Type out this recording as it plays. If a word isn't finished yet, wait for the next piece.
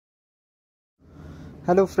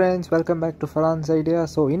Hello friends, welcome back to Farhaans idea.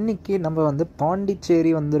 So இன்னைக்கு நம்ம வந்து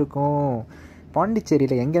பாண்டிச்சேரி வந்திருக்கோம்.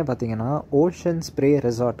 பாண்டிச்சேரியில் எங்கேன்னு பார்த்தீங்கன்னா ஓஷன் ஸ்ப்ரே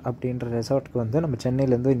ரெசார்ட் அப்படின்ற ரெசார்ட்டுக்கு வந்து நம்ம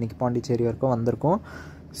சென்னையிலேருந்து இன்றைக்கி பாண்டிச்சேரி வரைக்கும் வந்திருக்கோம்.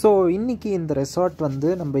 ஸோ இன்றைக்கி இந்த ரெசார்ட் வந்து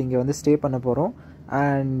நம்ம இங்கே வந்து ஸ்டே பண்ண போகிறோம்.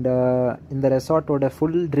 அண்ட் இந்த ரெசார்ட்டோட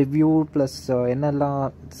ஃபுல் ரிவ்யூ ப்ளஸ் என்னெல்லாம்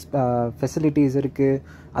ஃபெசிலிட்டிஸ் இருக்குது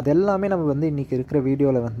அது எல்லாமே நம்ம வந்து இன்றைக்கி இருக்கிற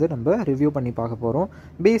வீடியோவில் வந்து நம்ம ரிவ்யூ பண்ணி பார்க்க போகிறோம்.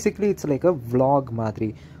 Basically it's like a vlog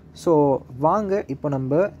மாதிரி. ஸோ வாங்க இப்போ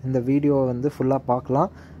நம்ம இந்த வீடியோவை வந்து ஃபுல்லாக பார்க்கலாம்.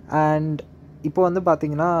 அண்ட் இப்போ வந்து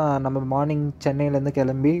பார்த்திங்கன்னா நம்ம மார்னிங் சென்னையிலேருந்து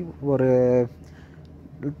கிளம்பி ஒரு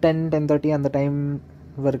 10-10:30 அந்த டைம்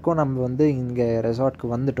வரைக்கும் நம்ம வந்து இங்கே ரெசார்ட்க்கு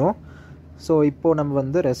வந்துட்டோம். ஸோ இப்போது நம்ம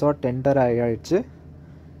வந்து ரெசார்ட் என்டர் ஆகிடுச்சு.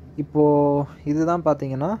 இப்போது இதுதான்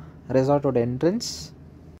பார்த்திங்கன்னா ரெசார்ட்டோட என்ட்ரன்ஸ்.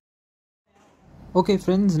 ஓகே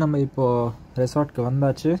ஃப்ரெண்ட்ஸ், நம்ம இப்போது ரெசார்ட்க்கு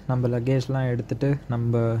வந்தாச்சு. நம்ம லக்கேஜ்லாம் எடுத்துகிட்டு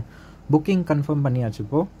நம்ம புக்கிங் கன்ஃபார்ம் பண்ணியாச்சு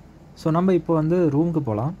இப்போது. ஸோ நம்ம இப்போ வந்து ரூமுக்கு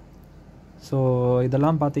போகலாம். ஸோ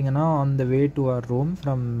இதெல்லாம் பார்த்திங்கன்னா on the way to our room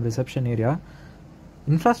from reception area.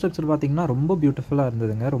 Infrastructure பார்த்திங்கன்னா ரொம்ப பியூட்டிஃபுல்லாக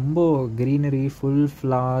இருந்ததுங்க. ரொம்ப க்ரீனரி, ஃபுல்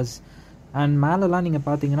ஃப்ளார்ஸ். அண்ட் மேலெலாம் நீங்கள்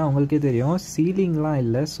பார்த்தீங்கன்னா உங்களுக்கே தெரியும் சீலிங்லாம்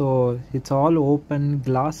இல்லை. So it's all open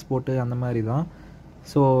class போட்டு அந்த மாதிரி தான்.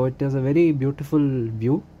 So it is a very beautiful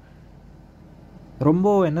view.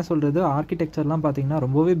 ரொம்ப என்ன சொல்கிறது, ஆர்கிடெக்சர்லாம் பார்த்திங்கன்னா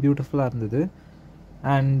ரொம்பவே பியூட்டிஃபுல்லாக இருந்தது.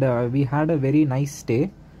 And we had a very nice stay.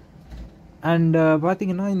 And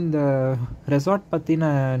பார்த்திங்கன்னா இந்த ரெசார்ட் பற்றின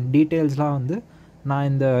டீட்டெயில்ஸ்லாம் வந்து நான்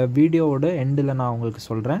இந்த வீடியோவோட எண்டில் நான் உங்களுக்கு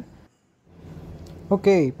சொல்கிறேன்.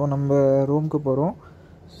 ஓகே, இப்போ நம்ம ரூமுக்கு போகிறோம்.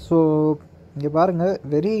 ஸோ இங்கே பாருங்கள்,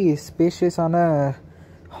 வெரி ஸ்பேஷியஸான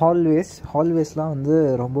ஹால்வேஸ்லாம் வந்து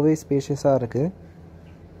ரொம்பவே ஸ்பேஷியஸாக இருக்குது.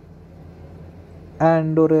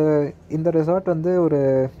 அண்ட் இந்த ரெசார்ட் வந்து ஒரு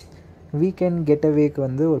வீக்கெண்ட் கெட்டவேக்கு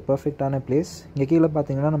வந்து ஒரு பர்ஃபெக்டான பிளேஸ். இங்கே கீழே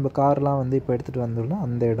பார்த்தீங்கன்னா நம்ம கார்லாம் வந்து இப்போ எடுத்துகிட்டு வந்துடலாம்,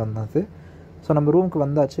 அந்த இடம் தான் அது. ஸோ நம்ம ரூமுக்கு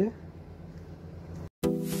வந்தாச்சு.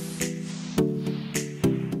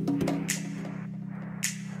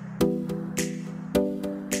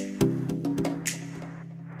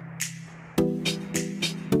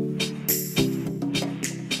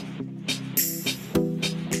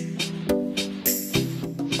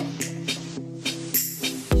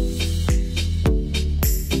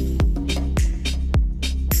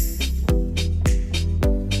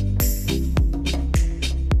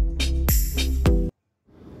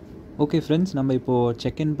 ஓகே ஃப்ரெண்ட்ஸ், நம்ம இப்போது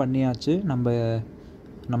செக்இன் பண்ணியாச்சு.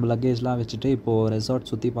 நம்ம லக்கேஜ்லாம் வச்சுட்டு இப்போது ரெசார்ட்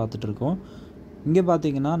சுற்றி பார்த்துட்ருக்கோம். இங்கே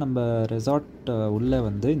பார்த்தீங்கன்னா நம்ம ரெசார்ட் உள்ளே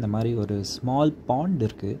வந்து இந்த மாதிரி ஒரு ஸ்மால் பாண்ட்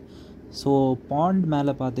இருக்குது. ஸோ பாண்ட்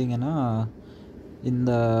மேலே பார்த்தீங்கன்னா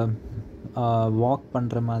இந்த வாக்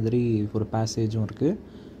பண்ணுற மாதிரி ஒரு பேசேஜும் இருக்குது.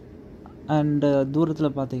 அண்டு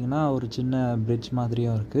தூரத்தில் பார்த்தீங்கன்னா ஒரு சின்ன பிரிட்ஜ்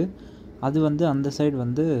மாதிரியும் இருக்குது. அது வந்து அந்த சைடு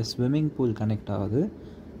வந்து ஸ்விம்மிங் பூல் கனெக்ட் ஆகுது.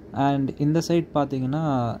 அண்ட் இந்த சைட் பார்த்தீங்கன்னா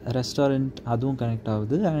ரெஸ்டாரண்ட் அதுவும் கனெக்ட்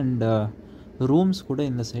ஆகுது. அண்ட் ரூம்ஸ் கூட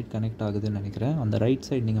இந்த சைட் கனெக்ட் ஆகுதுன்னு நினைக்கிறேன். அந்த ரைட்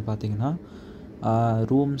சைடு நீங்கள் பார்த்தீங்கன்னா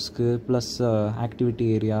ரூம்ஸ்க்கு ப்ளஸ் ஆக்டிவிட்டி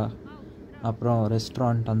ஏரியா அப்புறம்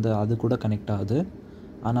ரெஸ்டாரண்ட் அது கூட கனெக்ட் ஆகுது.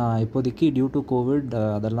 ஆனால் இப்போதைக்கு டியூ டு கோவிட்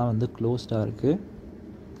அதெல்லாம் வந்து க்ளோஸ்டாக இருக்குது.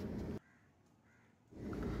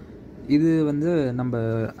 இது வந்து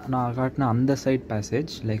நான் காட்டின அந்த side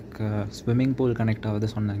passage, like swimming pool connect ஆகுது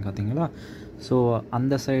சொன்னாங்க பார்த்தீங்களா. ஸோ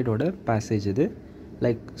அந்த சைடோட பேசேஜ் இது.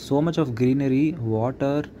 Like so much of greenery,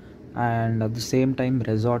 water and at the same time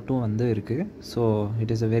ரெசார்ட்டும் வந்து இருக்குது. So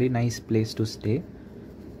it is a very nice place to stay.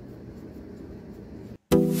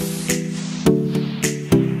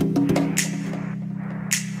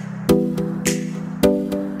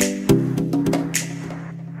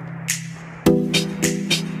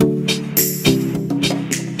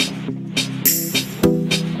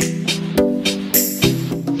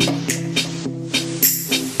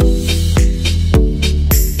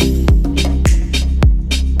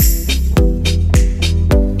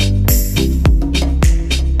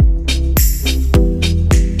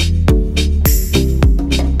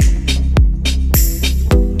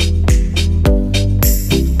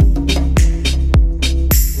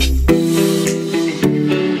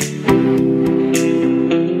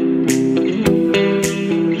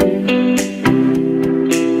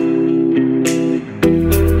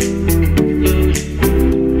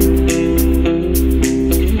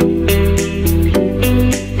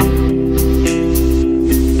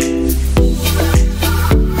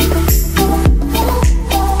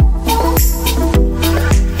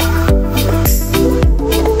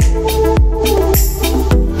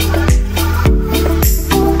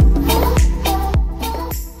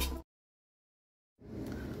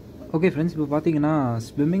 Okay friends, இப்போ பார்த்தீங்கன்னா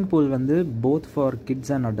ஸ்விம்மிங் பூல் வந்து both for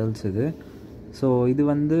kids and adults இது. So இது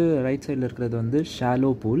வந்து right சைடில் இருக்கிறது வந்து shallow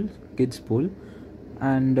pool, kids pool.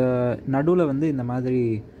 And நடுவில் வந்து இந்த மாதிரி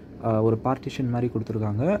ஒரு பார்ட்டிஷன் மாதிரி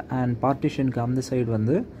கொடுத்துருக்காங்க. அண்ட் பார்ட்டிஷனுக்கு அந்த சைடு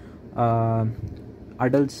வந்து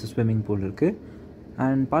அடல்ட்ஸ் ஸ்விம்மிங் பூல் இருக்குது.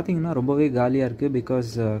 அண்ட் பார்த்திங்கன்னா ரொம்பவே காலியாக இருக்குது.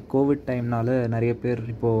 பிகாஸ் கோவிட் டைம்னால நிறைய பேர்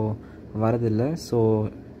இப்போது வரதில்லை. So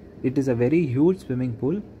it is a very huge swimming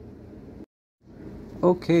pool.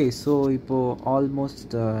 Okay, so இப்போது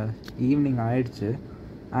ஆல்மோஸ்ட் ஈவினிங் ஆயிடுச்சு.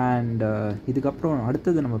 அண்ட் இதுக்கப்புறம்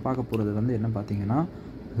அடுத்தது நம்ம பார்க்க போகிறது வந்து என்ன பார்த்திங்கன்னா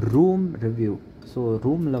ரூம் ரிவ்யூ. ஸோ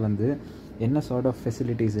ரூமில் வந்து என்ன சார்ட் ஆஃப்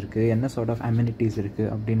ஃபெசிலிட்டிஸ் இருக்குது, என்ன சார்ட் ஆஃப் அம்யூனிட்டிஸ்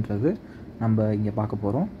இருக்குது அப்படின்றது நம்ம இங்கே பார்க்க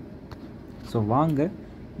போகிறோம். ஸோ வாங்க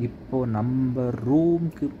இப்போது நம்ம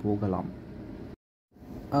ரூமுக்கு போகலாம்.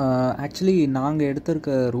 ஆக்சுவலி நாங்கள்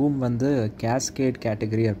எடுத்திருக்க ரூம் வந்து கேஸ்கேட்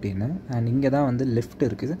கேட்டகரி அப்படின்னு. அண்ட் இங்கே தான் வந்து லிஃப்ட்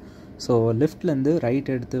இருக்குது. ஸோ லிஃப்ட்லேருந்து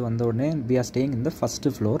ரைட் எடுத்து வந்த உடனே we are staying in the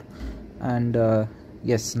first floor. And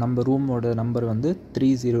S, நம்ம ரூமோட நம்பர் வந்து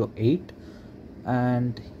 308.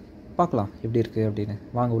 அண்ட் பார்க்கலாம் எப்படி இருக்குது அப்படின்னு.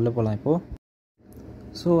 வாங்க உள்ளே போகலாம் இப்போது.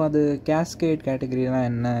 ஸோ அது கேஸ்கேட் கேட்டகரிலாம்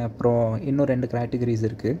என்ன, அப்புறம் இன்னும் 2 கேட்டகரிஸ்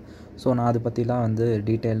இருக்குது. ஸோ நான் அதை பற்றிலாம் வந்து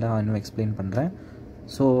டீட்டெயில்டாக இன்னும் எக்ஸ்பிளைன் பண்ணுறேன்.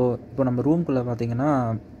 ஸோ இப்போ நம்ம ரூம்குள்ளே பார்த்திங்கன்னா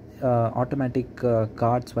ஆட்டோமேட்டிக்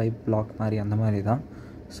கார்ட் ஸ்வைப் லாக் மாதிரி அந்த மாதிரி தான்.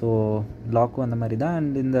 ஸோ லாக்கும் அந்த மாதிரி தான்.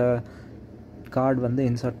 அண்ட் இந்த கார்டு வந்து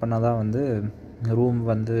இன்சர்ட் பண்ணால் தான் வந்து ரூம்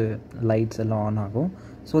வந்து லைட்ஸ் எல்லாம் ஆன் ஆகும்.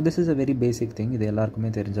 So this is a very basic thing. இது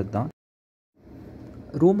எல்லாருக்குமே தெரிஞ்சது தான்.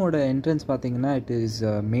 ரூமோட என்ட்ரன்ஸ் பார்த்திங்கன்னா it is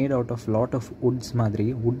made out of lot of Woods மாதிரி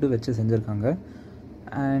வுட்டு வச்சு செஞ்சுருக்காங்க.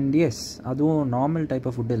 அண்ட் எஸ், அதுவும் நார்மல் டைப்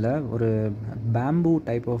ஆஃப் வுட் இல்லை, ஒரு பேம்பூ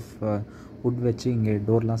டைப் ஆஃப் வுட் வச்சு இங்கே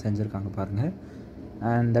டோர்லாம் செஞ்சுருக்காங்க பாருங்கள்.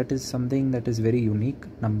 And that is something that is very unique.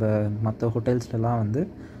 நம்ம மற்ற ஹோட்டல்ஸ்லாம் வந்து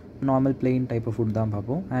normal plain type of food தான்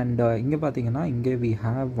பார்ப்போம். அண்ட் இங்கே பார்த்தீங்கன்னா இங்கே we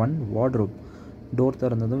have one wardrobe. Door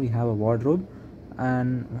திறந்ததும் we have a wardrobe.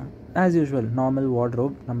 And as usual normal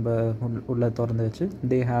wardrobe நம்ம உள்ளே திறந்து வச்சு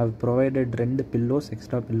they have provided 2 pillows,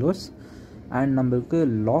 extra pillows. And நம்மளுக்கு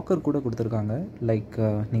லாக்கர் கூட கொடுத்துருக்காங்க. லைக்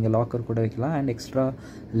நீங்கள் லாக்கர் கூட வைக்கலாம். அண்ட் எக்ஸ்ட்ரா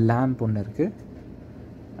லேம்ப் ஒன்று இருக்குது.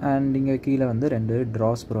 அண்ட் இங்கே கீழே வந்து 2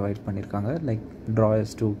 ட்ராஸ் ப்ரொவைட் பண்ணியிருக்காங்க. Like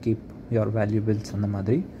drawers to keep your valuables அந்த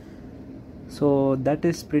மாதிரி. So that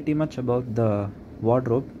is pretty much about the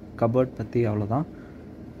wardrobe. Cupboard பற்றி அவ்வளோதான்.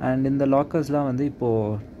 அண்ட் இந்த லாக்கர்ஸ்லாம் வந்து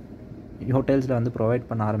இப்போது ஹோட்டல்ஸில் வந்து ப்ரொவைட்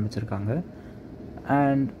பண்ண ஆரம்பிச்சிருக்காங்க.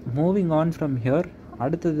 And moving on from here,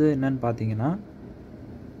 அடுத்தது என்னன்னு பார்த்தீங்கன்னா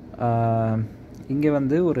இங்கே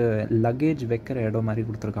வந்து ஒரு லக்கேஜ் வைக்கிற இடம் மாதிரி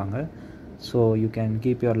கொடுத்துருக்காங்க. So you can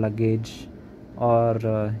keep your luggage are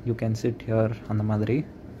you can sit here அந்த மாதிரி.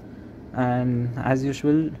 And as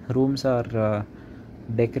usual rooms R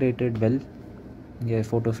decorated well. இங்கே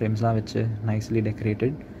ஃபோட்டோ ஃப்ரேம்ஸ்லாம் வச்சு நைஸ்லி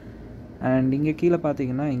டெக்கரேட்டட். அண்ட் இங்கே கீழே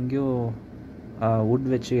பார்த்தீங்கன்னா இங்கேயும் வுட்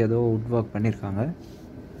வச்சு ஏதோ வுட் ஒர்க் பண்ணியிருக்காங்க.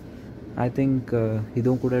 ஐ திங்க்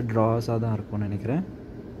இதுவும் கூட ட்ராஸாக தான் இருக்கும்னு நினைக்கிறேன்.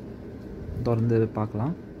 திறந்து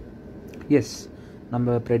பார்க்கலாம். எஸ்,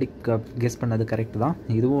 நம்ம கெஸ் பண்ணது கரெக்டு தான்.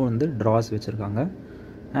 இதுவும் வந்து ட்ராஸ் வச்சுருக்காங்க.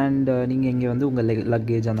 அண்ட் நீங்கள் இங்கே வந்து உங்கள்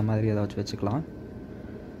லக்கேஜ் அந்த மாதிரி ஏதாச்சும் வச்சுக்கலாம்.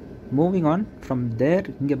 மூவிங் ஆன் ஃப்ரம் தேர்,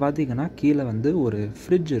 இங்கே பார்த்தீங்கன்னா கீழே வந்து ஒரு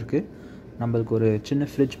ஃப்ரிட்ஜ் இருக்குது. நம்மளுக்கு ஒரு சின்ன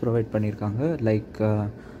ஃப்ரிட்ஜ் ப்ரொவைட் பண்ணியிருக்காங்க. லைக்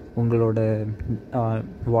உங்களோட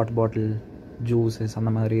வாட்டர் பாட்டில், ஜூஸஸ்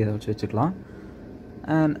அந்த மாதிரி ஏதாச்சும் வச்சுக்கலாம்.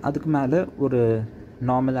 அண்ட் அதுக்கு மேலே ஒரு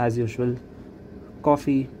normal as usual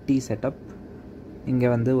coffee tea setup. இங்கே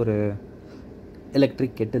வந்து ஒரு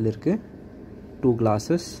எலக்ட்ரிக் கெட்டில் இருக்குது, 2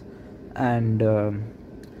 glasses and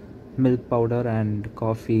milk powder and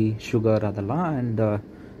coffee, sugar அதெல்லாம். அண்ட்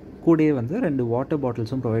கூடயே வந்து 2 வாட்டர்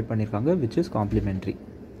பாட்டில்ஸும் ப்ரொவைட் பண்ணியிருக்காங்க, which is complimentary.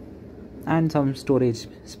 And some storage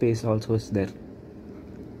space also is there.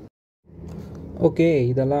 Okay,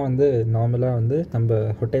 இதெல்லாம் வந்து நார்மலாக வந்து நம்ம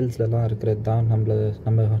ஹோட்டல்ஸ்லலாம் இருக்கிறது தான்.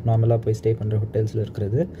 நம்ம நார்மலாக போய் ஸ்டே பண்ணுற ஹோட்டல்ஸில்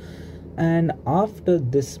இருக்கிறது. அண்ட் ஆஃப்டர்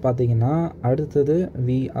திஸ் பார்த்தீங்கன்னா அடுத்தது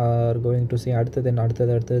we are going to see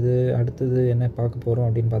அடுத்தது என்ன பார்க்க போகிறோம்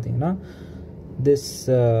அப்படின்னு பார்த்தீங்கன்னா திஸ்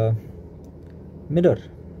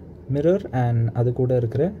மிரர் அண்ட் அது கூட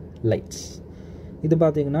இருக்கிற லைட்ஸ். இது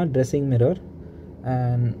பார்த்தீங்கன்னா ட்ரெஸ்ஸிங் மிரர்.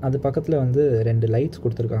 அண்ட் அது பக்கத்தில் வந்து 2 லைட்ஸ்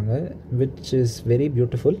கொடுத்துருக்காங்க, which is very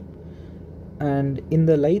beautiful. And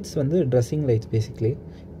இந்த லைட்ஸ் வந்து ட்ரெஸ்ஸிங் லைட்ஸ் பேசிக்லி.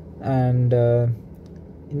 அண்ட்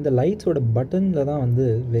இந்த லைட்ஸோட பட்டனில் தான் வந்து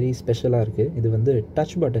வெரி ஸ்பெஷலாக இருக்குது. இது வந்து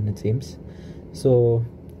touch button it seems. So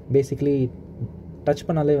basically touch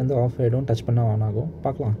பண்ணாலே வந்து ஆஃப் ஆகிடும், டச் பண்ணால் ஆன் ஆகும்.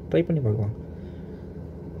 பார்க்கலாம், ட்ரை பண்ணி பார்க்கலாம்.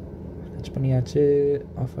 டச் பண்ணியாச்சு,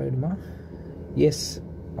 ஆஃப் ஆகிடுமா? எஸ்,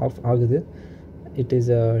 ஆஃப் ஆகுது. It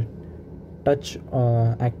is a touch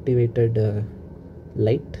activated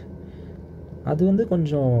light. அது வந்து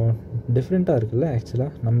கொஞ்சம் டிஃப்ரெண்ட்டாக இருக்குல்ல.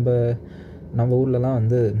 ஆக்சுவலாக நம்ம ஊர்லலாம்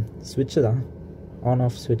வந்து ஸ்விட்சு தான், ஆன்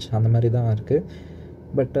ஆஃப் ஸ்விட்ச் அந்த மாதிரி தான் இருக்குது.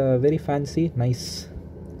 பட் வெரி ஃபேன்சி, நைஸ்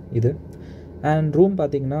இது. அண்ட் ரூம்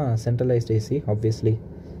பார்த்தீங்கன்னா centralised AC, obviously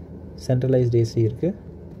centralised AC இருக்குது.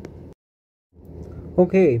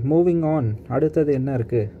 Okay, moving on. அடுத்தது என்ன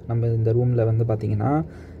இருக்குது நம்ம இந்த ரூமில் வந்து பார்த்திங்கன்னா,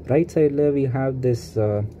 ரைட் சைடில் we have this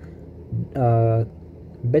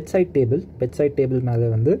bed side table மேலே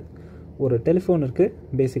வந்து ஒரு டெலிஃபோன் இருக்குது.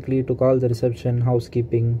 Basically to call the reception, house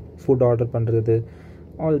keeping, food order பண்ணுறது,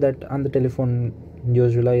 ஆல் தட். அந்த டெலிஃபோன்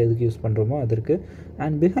யூஸ்வலாக எதுக்கு யூஸ் பண்ணுறோமோ அது இருக்குது.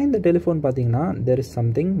 அண்ட் பிஹைண்ட் த டெலிஃபோன் பார்த்தீங்கன்னா தெர் இஸ்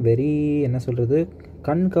சம்திங் வெரி, என்ன சொல்கிறது,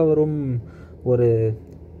 கண் கவரும் ஒரு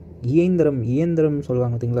இயந்திரம்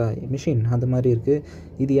சொல்லுவாங்க பார்த்தீங்களா, மிஷின், அந்த மாதிரி இருக்குது.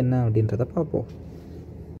 இது என்ன அப்படின்றத பார்ப்போம்.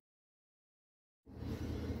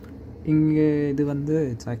 இங்கே இது வந்து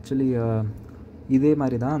இட்ஸ் ஆக்சுவலி இதே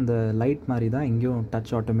மாதிரி தான், அந்த லைட் மாதிரி தான் இங்கேயும்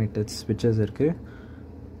டச் ஆட்டோமேட்டட் ஸ்விட்சஸ் இருக்குது.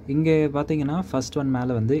 இங்கே பார்த்தீங்கன்னா ஃபஸ்ட் ஒன்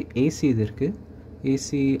மேலே வந்து ஏசி இது இருக்குது.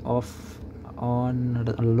 ஏசி ஆஃப் ஆன்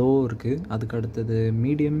லோ இருக்குது. அதுக்கு அடுத்தது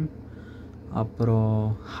மீடியம், அப்புறம்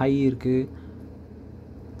ஹை இருக்குது.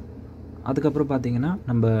 அதுக்கப்புறம் பார்த்தீங்கன்னா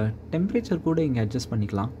நம்ம டெம்பரேச்சர் கூட இங்கே அட்ஜஸ்ட்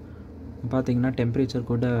பண்ணிக்கலாம். பார்த்தீங்கன்னா டெம்பரேச்சர்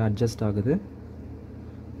கூட அட்ஜஸ்ட் ஆகுது.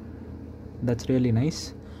 That's really nice.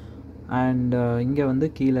 அண்ட் இங்கே வந்து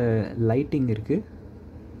கீழே லைட்டிங் இருக்குது.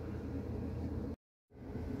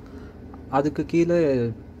 அதுக்கு கீழே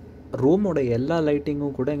ரூமோட எல்லா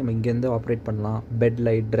லைட்டிங்கும் கூட நம்ம இங்கேருந்து ஆப்ரேட் பண்ணலாம். Bed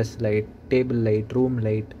light, dress light, table light, room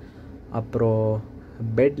light, அப்புறம்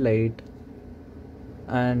பெட் லைட்.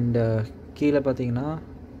 அண்ட் கீழே பார்த்தீங்கன்னா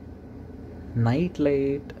நைட்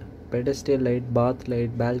லைட், பெடஸ்டல் லைட், பாத்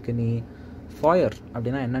லைட், பால்கனி, ஃபாயர்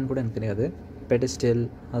அப்படின்னா என்னன்னு கூட எனக்கு தெரியாது, பெடஸ்டல்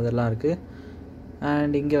அதெல்லாம் இருக்குது.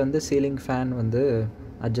 அண்ட் இங்கே வந்து சீலிங் ஃபேன் வந்து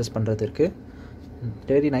அட்ஜஸ்ட் பண்ணுறது இருக்குது.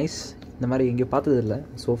 Very nice. இந்த மாதிரி இங்கே பார்த்ததில்லை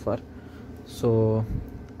சோஃபார். ஸோ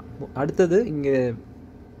அடுத்தது இங்கே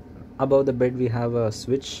above the bed we have a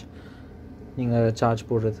switch, நீங்கள் சார்ஜ்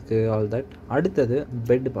போடுறதுக்கு, ஆல் தட். அடுத்தது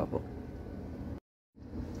பெட் பார்ப்போம்.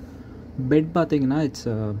 பெட் பார்த்தீங்கன்னா இட்ஸ்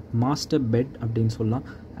மாஸ்டர் பெட் அப்படின்னு சொல்லலாம்.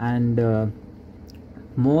 அண்ட்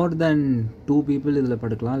மோர் தென் 2 people இதில்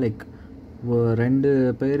படுக்கலாம். லைக் 2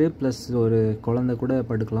 பேர் ப்ளஸ் ஒரு குழந்தை கூட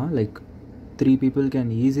படுக்கலாம். Like 3 people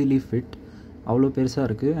can easily fit. அவ்வளோ பெருசாக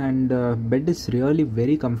இருக்குது. And bed is really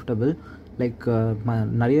very comfortable. Like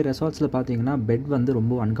நிறைய ரெசார்ட்ஸில் பார்த்தீங்கன்னா பெட் வந்து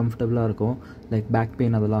ரொம்ப அன்கம்ஃபர்டபுளாக இருக்கும், லைக் பேக்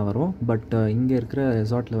பெயின் அதெல்லாம் வரும். பட் இங்கே இருக்கிற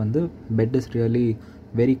ரெசார்ட்டில் வந்து bed is really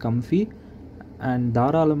very comfy. And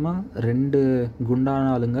தாராளமாக 2 குண்டான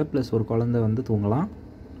ஆளுங்க ப்ளஸ் ஒரு குழந்தை வந்து தூங்கலாம்.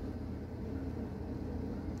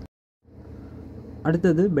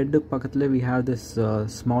 அடுத்தது பெட்டுக்கு பக்கத்தில் we have this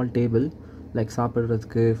small table, like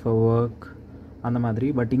சாப்பிட்றதுக்கு, ஃபார் ஒர்க், அந்த மாதிரி.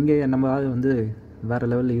 பட் இங்கே நம்ம ஆள் வந்து வேறு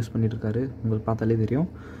லெவலில் யூஸ் பண்ணிகிட்ருக்காரு, உங்களுக்கு பார்த்தாலே தெரியும்.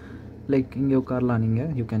 லைக் இங்கே உட்காரலாம்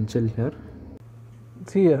நீங்கள், you can chill here.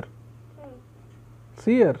 See here.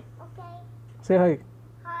 See here. Okay. Say hi.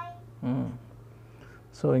 Hi.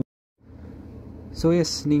 So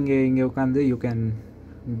S, நீங்கள் இங்கே உட்காந்து you can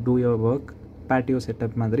do your work. Patio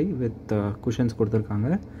setup மாதிரி வித் குஷன்ஸ் கொடுத்துருக்காங்க.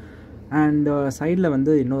 அண்ட் சைடில்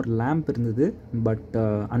வந்து இன்னொரு லேம்ப் இருந்தது, பட்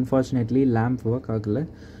அன்ஃபார்ச்சுனேட்லி லேம்ப் ஒர்க் ஆகலை.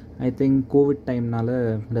 ஐ திங்க் கோவிட் டைம்னால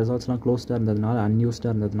ரெசார்ட்ஸ்லாம் க்ளோஸ்டாக இருந்ததுனால,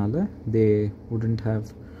 அன்யூஸ்டாக இருந்ததுனால தே வுடன்ட் ஹேவ்,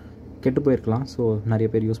 கெட்டு போயிருக்கலாம். ஸோ நிறைய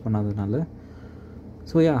பேர் use பண்ணாததுனால.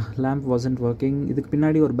 So yeah, lamp wasn't working. இதுக்கு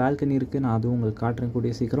பின்னாடி ஒரு பால்கனி இருக்குது, நான் அதுவும் உங்களுக்கு காட்டுறேன்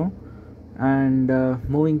கூடிய சீக்கிரம். And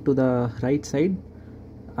moving to the right side,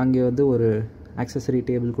 அங்கே வந்து ஒரு ஆக்சசரி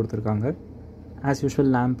டேபிள் கொடுத்துருக்காங்க. ஆஸ்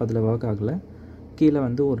யூஷுவல் லேம்ப் அதில் ஒர்க் ஆகலை. கீழே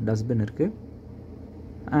வந்து ஒரு டஸ்ட்பின் இருக்குது.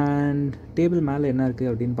 அண்ட் டேபிள் மேலே என்ன இருக்குது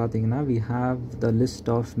அப்படின்னு பார்த்தீங்கன்னா we have the list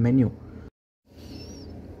of menu.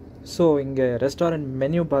 So இங்கே ரெஸ்டாரண்ட்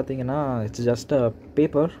மெனு பார்த்தீங்கன்னா it's just a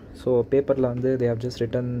paper. So பேப்பரில் வந்து they have just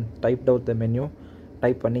return typed out the menu,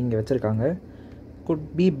 type பண்ணி இங்கே வச்சுருக்காங்க. குட்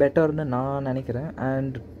பி பெட்டர்னு நான் நினைக்கிறேன்.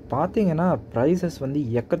 அண்ட் பார்த்தீங்கன்னா ப்ரைஸஸ் வந்து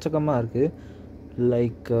எக்கச்சக்கமாக இருக்குது.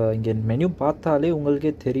 லைக் இங்கே மெனு பார்த்தாலே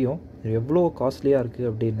உங்களுக்கே தெரியும் எவ்வளோ காஸ்ட்லியாக இருக்குது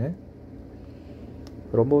அப்படின்னு.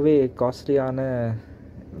 ரொம்பவே காஸ்ட்லியான,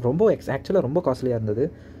 ரொம்ப ஆக்சுவலாக ரொம்ப காஸ்ட்லியாக இருந்தது.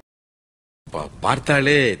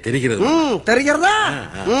 பார்த்தாலே தெரிகிறதா?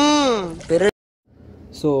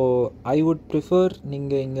 ஸோ ஐ வுட் ப்ரிஃபர்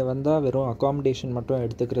நீங்கள் இங்கே வந்தால் வெறும் அக்காமடேஷன் மட்டும்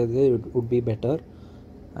எடுத்துக்கிறது would be better.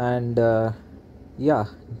 And yeah,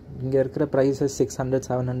 இங்கே இருக்கிற ப்ரைஸஸ்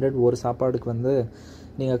 600-700 ஒரு சாப்பாடுக்கு வந்து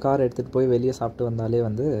நீங்கள் கார் எடுத்துகிட்டு போய் வெளியே சாப்பிட்டு வந்தாலே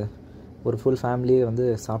வந்து ஒரு ஃபுல் ஃபேமிலியே வந்து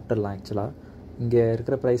சாப்பிட்றலாம். ஆக்சுவலாக இங்கே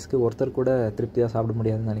இருக்கிற ப்ரைஸ்க்கு ஒருத்தர் கூட திருப்தியாக சாப்பிட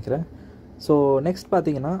முடியாதுன்னு நினைக்கிறேன். ஸோ நெக்ஸ்ட்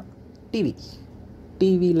பார்த்தீங்கன்னா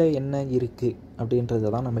டிவியில் என்ன இருக்குது அப்படின்றத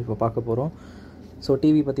தான் நம்ம இப்போ பார்க்க போகிறோம். ஸோ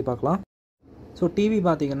டிவி பற்றி பார்க்கலாம். ஸோ டிவி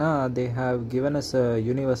பார்த்தீங்கன்னா they have given as a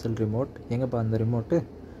universal remote. எங்கேப்பா அந்த ரிமோட்டு?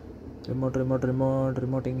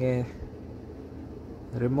 ரிமோட் இங்கே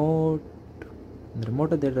இந்த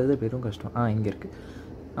ரிமோட்டை தேடுறது பெரும் கஷ்டம். இங்கே இருக்குது.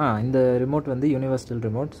 இந்த ரிமோட் வந்து universal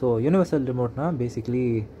remote. So universal ரிமோட்னா basically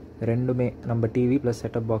ரெண்டுமே நம்ம TV plus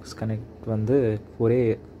setup box connect வந்து ஒரே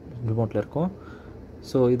ரிமோட்டில் இருக்கும்.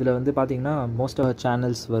 ஸோ இதில் வந்து பார்த்திங்கன்னா மோஸ்ட் ஆஃப்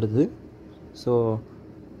சேனல்ஸ் வருது. ஸோ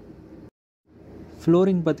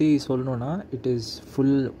ஃப்ளோரிங் பற்றி சொல்லணுன்னா it is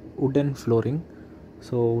full wooden flooring.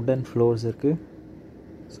 So wooden floors இருக்குது.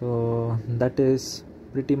 So that is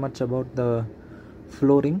pretty much about the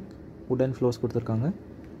flooring. wooden floors கொடுத்துருக்காங்க.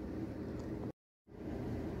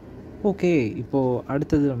 ஓகே, இப்போது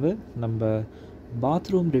அடுத்தது வந்து நம்ம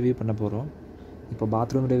பாத்ரூம் ரிவ்யூ பண்ண போகிறோம். இப்போ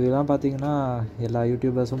பாத்ரூம் ரிவ்யூலாம் பார்த்தீங்கன்னா எல்லா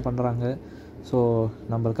யூடியூபர்ஸும் பண்ணுறாங்க. ஸோ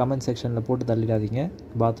நம்ம கமெண்ட் செக்ஷனில் போட்டு தள்ளிடாதீங்க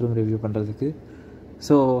பாத்ரூம் ரிவ்யூ பண்ணுறதுக்கு.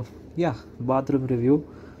 ஸோ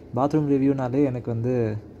பாத்ரூம் ரிவ்யூனாலே எனக்கு வந்து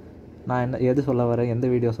நான் எது சொல்ல வரேன், எந்த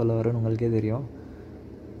வீடியோ சொல்ல வரேன்னு உங்களுக்கே தெரியும்.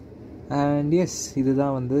 அண்ட்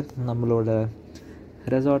இதுதான் வந்து நம்மளோட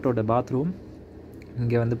ரெசார்ட்டோட பாத்ரூம்.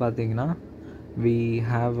 இங்கே வந்து பார்த்தீங்கன்னா we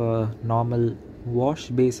have a normal wash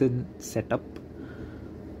basin setup.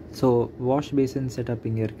 So wash basin setup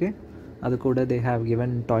இங்கே இருக்குது. அது கூட they have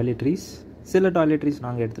given toiletries. சில டாய்லெட்ரிஸ்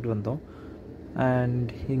நாங்கள் எடுத்துகிட்டு வந்தோம்.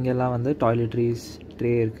 அண்ட் இங்கெல்லாம் வந்து டாய்லெட்ரிஸ்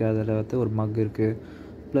ட்ரே இருக்குது, அதில் வந்து ஒரு மக் இருக்குது,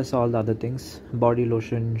 plus all the other things, body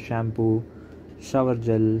lotion, shampoo, shower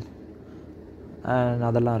gel and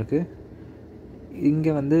அதெல்லாம் இருக்குது.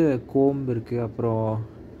 இங்கே வந்து கோம்பு இருக்குது. அப்புறம்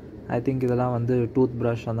ஐ திங்க் இதெல்லாம் வந்து டூத்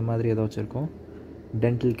ப்ரஷ் அந்த மாதிரி ஏதோ வச்சுருக்கோம்,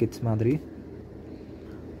 டென்டல் கிட்ஸ் மாதிரி.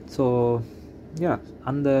 ஸோ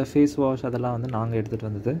அந்த ஃபேஸ் வாஷ் அதெல்லாம் வந்து நாங்கள் எடுத்துகிட்டு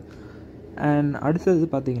வந்தது. அண்ட் அடுத்தது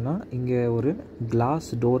பார்த்திங்கன்னா இங்கே ஒரு கிளாஸ்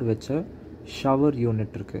டோர் வச்ச ஷவர்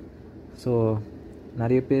யூனிட் இருக்குது. ஸோ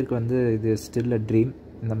நிறைய பேருக்கு வந்து இது ஸ்டில் அ ட்ரீம்,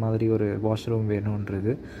 இந்த மாதிரி ஒரு வாஷ்ரூம்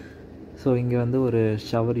வேணுன்றது. ஸோ இங்கே வந்து ஒரு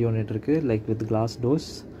ஷவர் யூனிட் இருக்குது like with class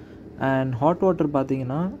doors. And hot water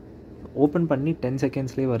பார்த்தீங்கன்னா ஓப்பன் பண்ணி 10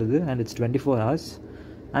 செகண்ட்ஸ்லேயே வருது. And it's 24 hours.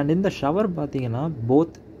 அண்ட் இந்த ஷவர் பார்த்தீங்கன்னா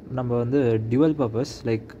போத் நம்ம வந்து டியூவல் பர்பஸ்,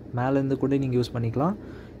 லைக் மேலேருந்து கூட நீங்கள் யூஸ் பண்ணிக்கலாம்,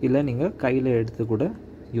 இல்லை நீங்கள் கையில் எடுத்து கூட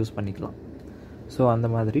யூஸ் பண்ணிக்கலாம். ஸோ அந்த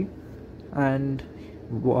மாதிரி. அண்ட்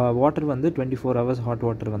வாட்டர் வந்து 24 hours ஹாட்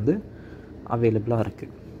வாட்டர் வந்து அவைலபிளாக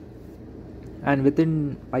இருக்குது. அண்ட் வித்தின்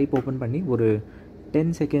பைப் ஓப்பன் பண்ணி ஒரு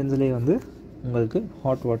 10 செகண்ட்ஸ்லேயே வந்து உங்களுக்கு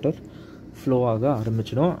ஹாட் வாட்டர் ஃப்ளோ ஆக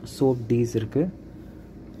ஆரம்பிச்சிடும். சோப் டீஸ் இருக்குது.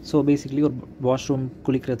 ஸோ பேசிக்லி ஒரு வாஷ்ரூம்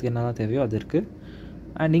குளிக்கிறதுக்கு என்னெல்லாம் தேவையோ அது இருக்குது.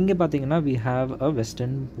 அண்ட் இங்கே பார்த்தீங்கன்னா we have a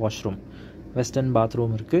western washroom, western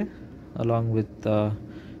bathroom இருக்குது along with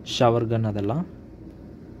ஷவர் கன் அதெல்லாம்.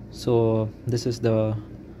 So this is the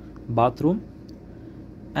bathroom.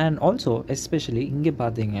 And also especially இங்கே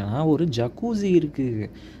பார்த்தீங்கன்னா ஒரு ஜக்கூசி இருக்குது.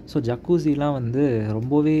 ஸோ ஜக்கூசிலாம் வந்து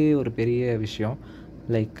ரொம்பவே ஒரு பெரிய விஷயம்.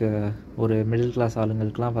 லைக் ஒரு மிடில் கிளாஸ்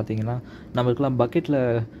ஆளுங்களுக்கெலாம் பார்த்திங்கன்னா நம்மளுக்கெலாம் பக்கெட்டில்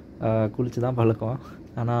குளித்து தான் பழக்கம்.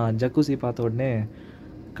 ஆனால் ஜக்கூசி பார்த்த உடனே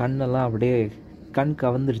கண்ணெல்லாம் அப்படியே கண்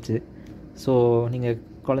கவர்ந்துருச்சு. ஸோ நீங்கள்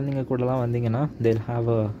குழந்தைங்க கூடலாம் வந்தீங்கன்னா they'll have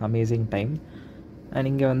a amazing time. And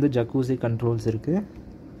இங்கே வந்து ஜக்கூசி கண்ட்ரோல்ஸ் இருக்குது.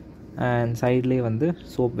 அண்ட் சைட்லேயே வந்து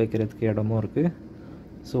சோப் வைக்கிறதுக்கு இடமும் இருக்குது.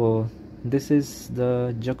 So this is the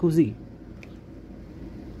jacuzzi.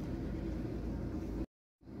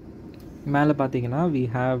 மேலே பார்த்தீங்கன்னா we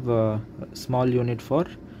have a small unit for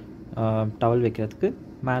towel வைக்கிறதுக்கு.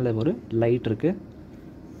 மேலே ஒரு லைட் இருக்குது.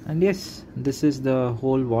 And this is the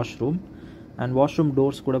whole washroom. And washroom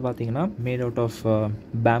doors கூட பார்த்தீங்கன்னா made out of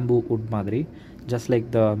bamboo would மாதிரி, just like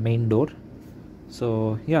the main door. So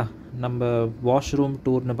நம்ம வாஷ்ரூம்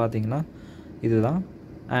டூர்னு பார்த்தீங்கன்னா இதுதான்.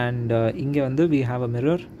 அண்ட் இங்கே வந்து we have a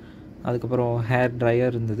mirror, அதுக்கப்புறம் ஹேர்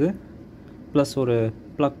ட்ரையர் இருந்தது, ப்ளஸ் ஒரு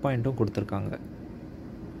ப்ளக் பாயிண்ட்டும் கொடுத்துருக்காங்க.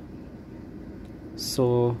 ஸோ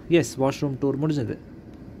வாஷ்ரூம் டூர் முடிஞ்சது.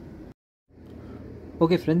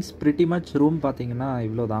 Okay friends, pretty much room பார்த்தீங்கன்னா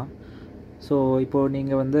இவ்வளோ தான். ஸோ இப்போது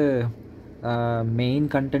நீங்கள் வந்து மெயின்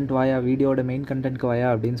கண்டென்ட் வாயா, வீடியோட மெயின் கண்டென்ட்க்கு வாயா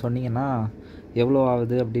அப்படின்னு சொன்னீங்கன்னா எவ்வளோ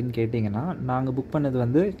ஆகுது அப்படின்னு கேட்டிங்கன்னா, நாங்கள் புக் பண்ணது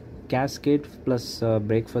வந்து கேஸ்கேட் ப்ளஸ்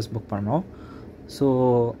பிரேக்ஃபாஸ்ட் புக் பண்ணோம். ஸோ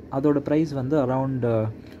அதோட ப்ரைஸ் வந்து அரவுண்ட்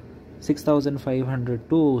 6,500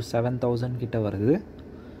 to 7,000 கிட்ட வருது.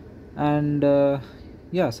 அண்ட்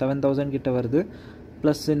 7,000 கிட்ட வருது.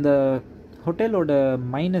 ப்ளஸ் இந்த ஹோட்டலோட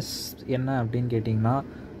மைனஸ் என்ன அப்படின்னு கேட்டிங்கன்னா,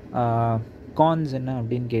 கான்ஸ் என்ன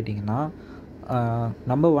அப்படின்னு கேட்டிங்கன்னா,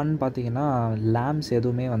 நம்பர் 1 பார்த்திங்கன்னா லேம்ப்ஸ்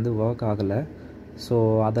எதுவுமே வந்து ஒர்க் ஆகலை. ஸோ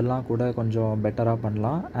அதெல்லாம் கூட கொஞ்சம் பெட்டராக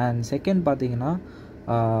பண்ணலாம். அண்ட் செகண்ட் பார்த்திங்கன்னா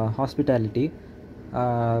ஹாஸ்பிட்டாலிட்டி.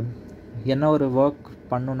 என்ன ஒரு ஒர்க்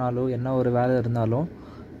பண்ணுனாலும், என்ன ஒரு வேலை இருந்தாலும்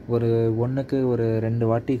ஒரு 1க்கு ஒரு 2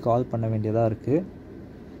 வாட்டி கால் பண்ண வேண்டியதாக இருக்குது.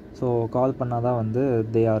 ஸோ கால் பண்ணால் தான் வந்து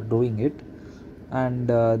they are doing it.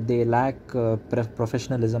 And they lakh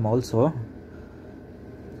professionalism also.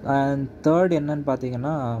 And third என்னன்னு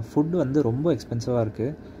பார்த்தீங்கன்னா, ஃபுட் வந்து ரொம்ப எக்ஸ்பென்சிவாக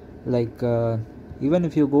இருக்குது. Like even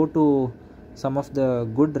if you go to some of the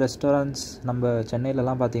good restaurants நம்ம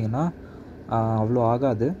சென்னையிலலாம் பார்த்திங்கன்னா அவ்வளோ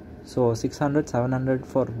ஆகாது. ஸோ 600-700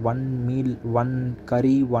 ஃபார் 1 மீல், 1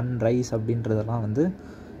 கறி, 1 ரைஸ் அப்படின்றதெல்லாம் வந்து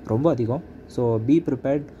ரொம்ப அதிகம். So be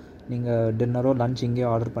prepared. நீங்கள் டின்னரோ லன்ச் இங்கேயே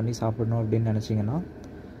ஆர்டர் பண்ணி சாப்பிடணும் அப்படின்னு நினச்சிங்கன்னா.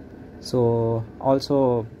 ஸோ ஆல்சோ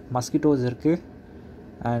மஸ்கிட்டோஸ் இருக்குது.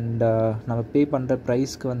 அண்ட் நம்ம பே பண்ணுற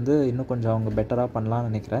ப்ரைஸ்க்கு வந்து இன்னும் கொஞ்சம் அவங்க பெட்டராக பண்ணலான்னு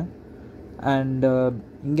நினைக்கிறேன். அண்டு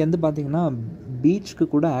இங்கேருந்து பார்த்திங்கன்னா பீச்சுக்கு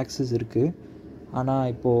கூட ஆக்சஸ் இருக்குது. ஆனால்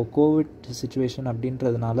இப்போது கோவிட் சிச்சுவேஷன்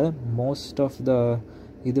அப்படின்றதுனால மோஸ்ட் ஆஃப் த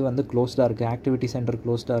இது வந்து க்ளோஸ்டாக இருக்குது. ஆக்டிவிட்டி சென்டர்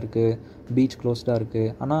க்ளோஸ்டாக இருக்குது, பீச் க்ளோஸ்டாக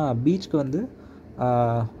இருக்குது. ஆனால் பீச்சுக்கு வந்து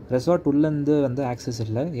ரெசார்ட் உள்ளேருந்து வந்து ஆக்சஸ்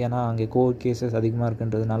இல்லை. ஏன்னா அங்கே கோவிட் கேசஸ் அதிகமாக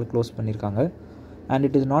இருக்குன்றதுனால க்ளோஸ் பண்ணியிருக்காங்க. And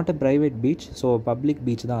it is not a private beach, so public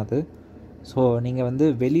beach தான் அது. ஸோ நீங்கள் வந்து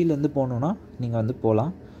வெளியிலேருந்து போகணுன்னா நீங்கள் வந்து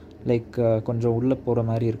போகலாம். லைக் கொஞ்சம் உள்ளே போகிற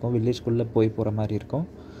மாதிரி இருக்கும், வில்லேஜ்குள்ளே போகிற மாதிரி இருக்கும்.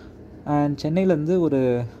 அண்ட் சென்னையிலேருந்து ஒரு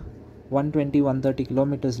 120-130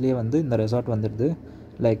 கிலோமீட்டர்ஸ்லேயே வந்து இந்த ரெசார்ட் வந்துடுது.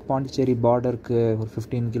 லைக் பாண்டிச்சேரி பார்டருக்கு ஒரு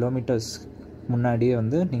 15 கிலோமீட்டர்ஸ் முன்னாடியே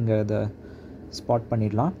வந்து நீங்கள் அதை ஸ்பாட்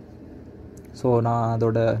பண்ணிடலாம். ஸோ நான்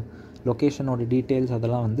அதோட லொக்கேஷனோட டீட்டெயில்ஸ்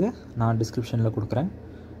அதெல்லாம் வந்து நான் டிஸ்கிரிப்ஷனில் கொடுக்குறேன்.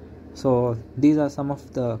 So these are some of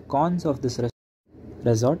the cons of this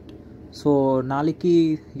resort. So நாளைக்கு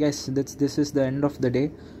this is the end of the டே.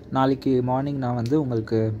 நாளைக்கு மார்னிங் நான் வந்து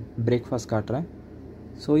உங்களுக்கு பிரேக்ஃபாஸ்ட் காட்டுறேன்.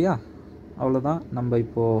 ஸோ அவ்வளோதான். நம்ம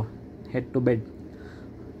இப்போது ஹெட் டு பெட்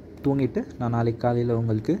தூங்கிட்டு நான் நாளைக்கு காலையில்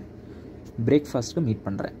உங்களுக்கு பிரேக்ஃபாஸ்ட்டு மீட்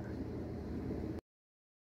பண்ணுறேன்.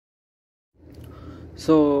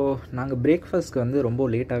 ஸோ நாங்கள் பிரேக்ஃபாஸ்ட்க்கு வந்து ரொம்ப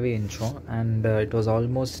லேட்டாகவே எழுந்தோம். And it was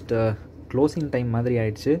almost closing time மாதிரி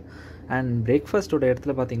ஆயிடுச்சு. அண்ட் பிரேக்ஃபாஸ்ட்டோட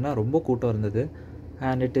இடத்துல பார்த்திங்கன்னா ரொம்ப கூட்டம் இருந்தது.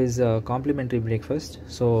 And it is complimentary breakfast.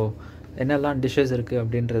 So என்னெல்லாம் டிஷ்ஷஸ் இருக்குது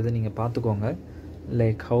அப்படின்றது நீங்கள் பார்த்துக்கோங்க,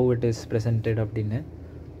 like how it is presented அப்படின்னு.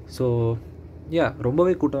 ஸோ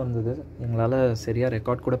ரொம்பவே கூட்டம் இருந்தது. எங்களால் சரியாக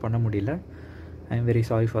ரெக்கார்ட் கூட பண்ண முடியல. I am very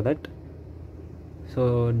sorry for that. So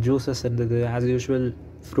juices இருந்தது as usual,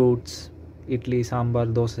 fruits, idli,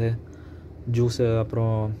 sambar, dosa, juice,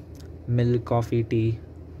 அப்புறம் milk, coffee, tea,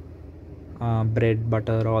 bread,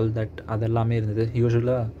 butter, all that அதெல்லாமே இருந்தது.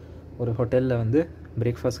 யூஸ்வலாக ஒரு ஹோட்டலில் வந்து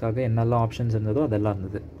பிரேக்ஃபாஸ்ட்காக என்னெல்லாம் ஆப்ஷன்ஸ் இருந்ததோ அதெல்லாம்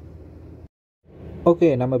இருந்தது. ஓகே,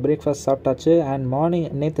 நம்ம பிரேக்ஃபாஸ்ட் சாப்பிட்டாச்சு. அண்ட் மார்னிங்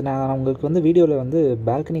நேற்று நான் உங்களுக்கு வந்து வீடியோவில் வந்து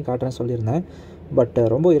பால்கனி காட்டுறேன்னு சொல்லியிருந்தேன். பட்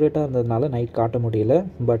ரொம்ப இருட்டாக இருந்ததுனால நைட் காட்ட முடியல.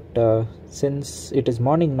 But since it is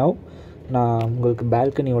morning now, நான் உங்களுக்கு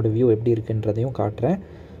பால்கனியோட வியூ எப்படி இருக்குன்றதையும் காட்டுறேன்.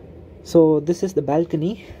 So this is the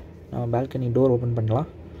balcony. Balcony door open பண்ணலாம்.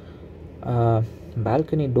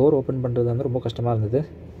 பால்கனி டோர் ஓப்பன் பண்ணுறது வந்து ரொம்ப கஷ்டமாக இருந்தது.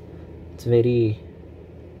 It's very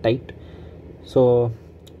tight. ஸோ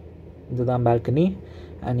இதுதான் பால்கனி.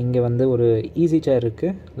 அண்ட் இங்கே வந்து ஒரு ஈஸி சேர்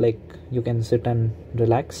இருக்குது, like you can sit and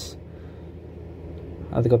relax.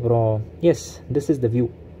 அதுக்கப்புறம் திஸ் இஸ் த வியூ.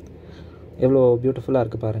 எவ்வளோ பியூட்டிஃபுல்லாக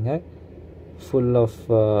இருக்குது பாருங்கள். Full of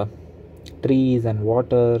trees and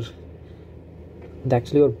water. இது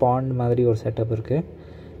ஆக்சுவலி ஒரு பாண்ட் மாதிரி ஒரு செட்டப் இருக்குது.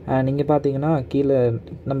 அண்ட் இங்கே பார்த்தீங்கன்னா கீழே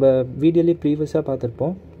நம்ம வீடியோலேயே ப்ரீவியஸாக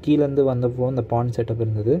பார்த்துருப்போம், கீழேருந்து வந்தப்போ இந்த பாண்ட் செட்டப்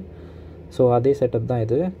இருந்தது. ஸோ அதே செட்டப் தான்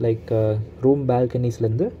இது. லைக் ரூம்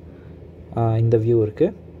பால்கனிஸ்லேருந்து இந்த வியூ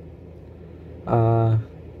இருக்குது.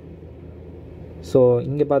 ஸோ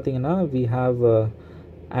இங்கே பார்த்தீங்கன்னா we have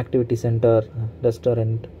activity centre,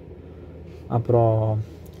 restaurant, அப்புறம்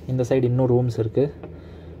இந்த சைடு இன்னும் ரூம்ஸ் இருக்குது.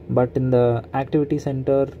 பட் இந்த ஆக்டிவிட்டி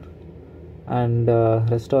சென்டர் அண்ட்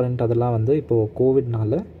ரெஸ்டாரண்ட் அதெல்லாம் வந்து இப்போது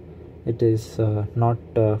கோவிட்னால இட் இஸ்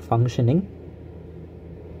நாட் ஃபங்க்ஷனிங்.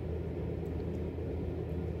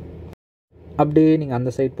 அப்படியே நீங்கள்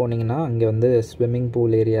அந்த சைட் போனீங்கன்னா அங்கே வந்து ஸ்விம்மிங்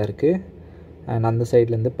பூல் ஏரியா இருக்குது. அண்ட் அந்த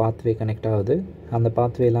சைட்லேருந்து பாத்வே கனெக்ட் ஆகுது. அந்த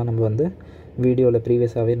பாத்வேலாம் நம்ம வந்து வீடியோவில்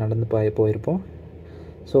ப்ரீவியஸாகவே நடந்து போயிருப்போம்.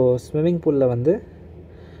 ஸோ ஸ்விம்மிங் பூலில் வந்து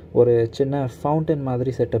ஒரு சின்ன ஃபவுண்டன்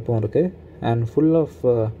மாதிரி செட்டப்பும் இருக்குது. அண்ட் ஃபுல் ஆஃப்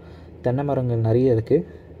தென்னை மரங்கள் நிறைய இருக்குது.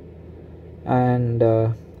 அண்ட்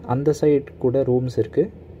அந்த சைட் கூட ரூம்ஸ்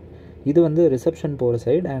இருக்குது. இது வந்து ரிசப்ஷன் போகிற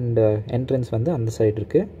சைடு அண்ட் என்ட்ரன்ஸ் வந்து அந்த சைடு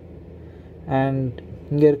இருக்குது. அண்ட்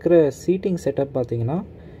இங்கே இருக்கிற சீட்டிங் செட்டப் பார்த்திங்கன்னா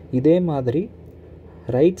இதே மாதிரி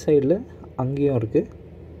ரைட் சைடில் அங்கேயும் இருக்குது.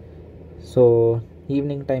 ஸோ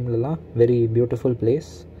ஈவினிங் டைம்லலாம் வெரி பியூட்டிஃபுல்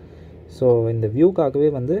பிளேஸ். ஸோ இந்த வியூக்காகவே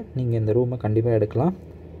வந்து நீங்கள் இந்த ரூமை கண்டிப்பாக எடுக்கலாம்.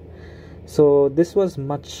 So this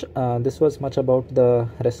was much about the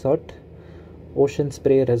resort. Ocean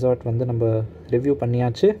spray resort வந்து நம்ம ரிவ்யூ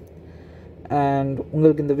பண்ணியாச்சு. அண்ட்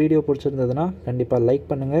உங்களுக்கு இந்த வீடியோ பிடிச்சிருந்ததுன்னா கண்டிப்பாக லைக்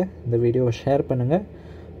பண்ணுங்கள், இந்த வீடியோவை ஷேர் பண்ணுங்கள்.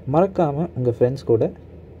 மறக்காமல் உங்கள் ஃப்ரெண்ட்ஸ் கூட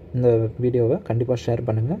இந்த வீடியோவை கண்டிப்பாக ஷேர்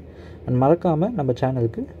பண்ணுங்கள். அண்ட் மறக்காமல் நம்ம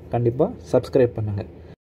சேனலுக்கு கண்டிப்பாக சப்ஸ்கிரைப் பண்ணுங்கள்.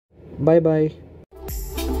 பாய் பாய்.